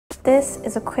This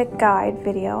is a quick guide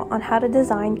video on how to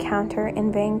design counter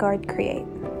in Vanguard Create.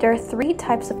 There are 3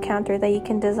 types of counter that you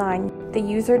can design: the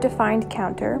user-defined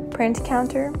counter, print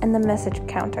counter, and the message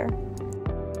counter.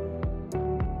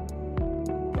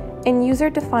 In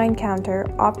user-defined counter,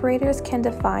 operators can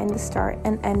define the start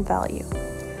and end value,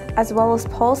 as well as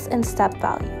pulse and step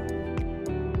value.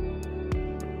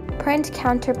 Print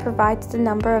counter provides the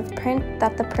number of print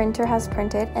that the printer has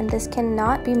printed, and this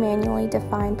cannot be manually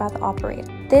defined by the operator.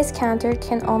 This counter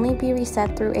can only be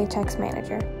reset through HX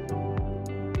Manager.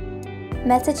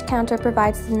 Message counter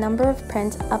provides the number of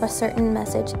prints of a certain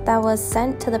message that was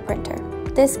sent to the printer.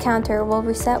 This counter will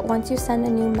reset once you send a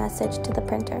new message to the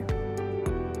printer.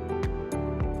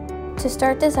 To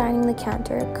start designing the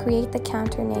counter, create the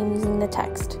counter name using the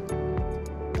text.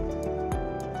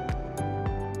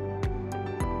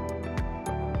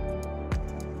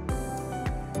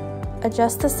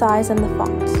 Adjust the size and the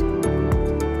fonts.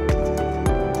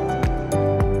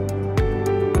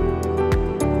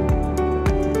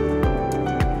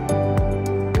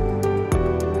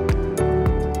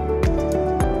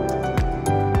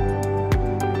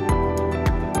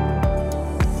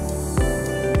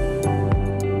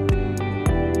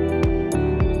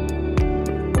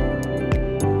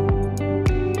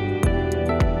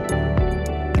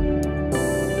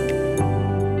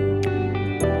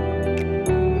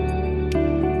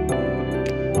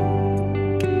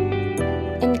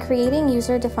 In creating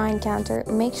user-defined counter,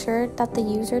 make sure that the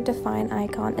user-defined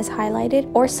icon is highlighted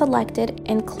or selected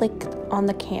and click on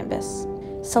the canvas.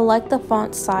 Select the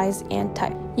font size and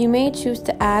type. You may choose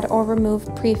to add or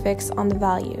remove prefix on the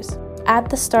values. Add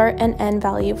the start and end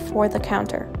value for the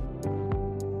counter.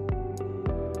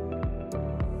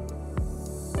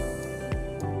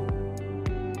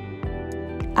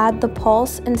 Add the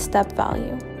pulse and step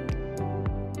value.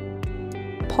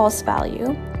 Pulse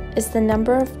value is the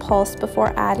number of pulse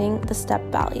before adding the step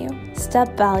value.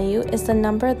 Step value is the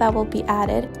number that will be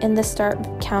added in the start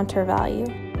counter value.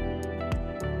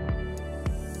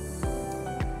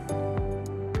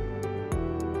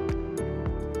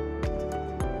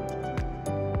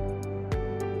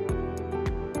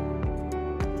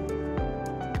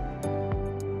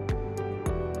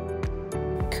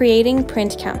 Creating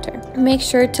print counter. Make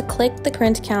sure to click the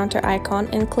print counter icon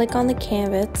and click on the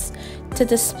canvas to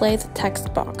display the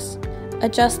text box.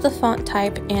 Adjust the font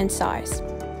type and size.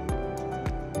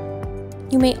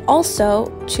 You may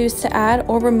also choose to add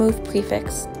or remove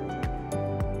prefix.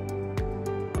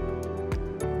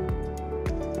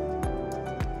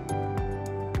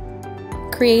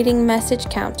 Creating message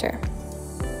counter.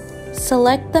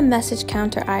 Select the message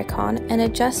counter icon and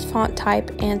adjust font type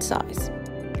and size.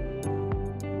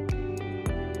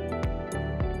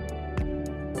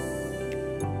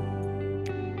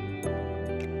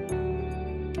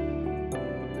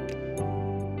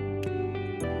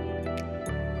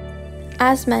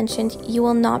 As mentioned, you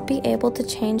will not be able to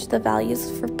change the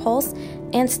values for pulse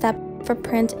and step for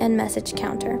print and message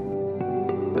counter.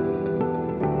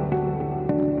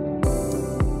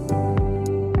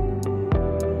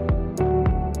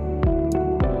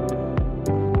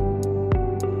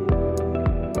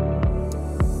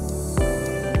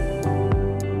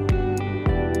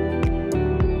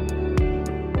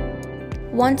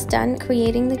 Once done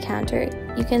creating the counter,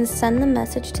 you can send the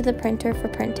message to the printer for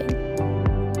printing.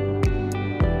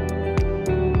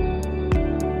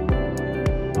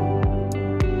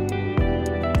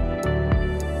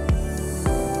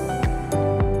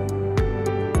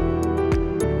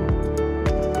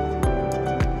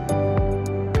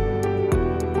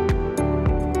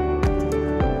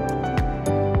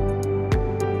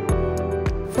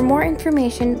 For more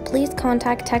information, please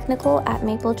contact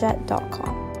technical@maplejet.com.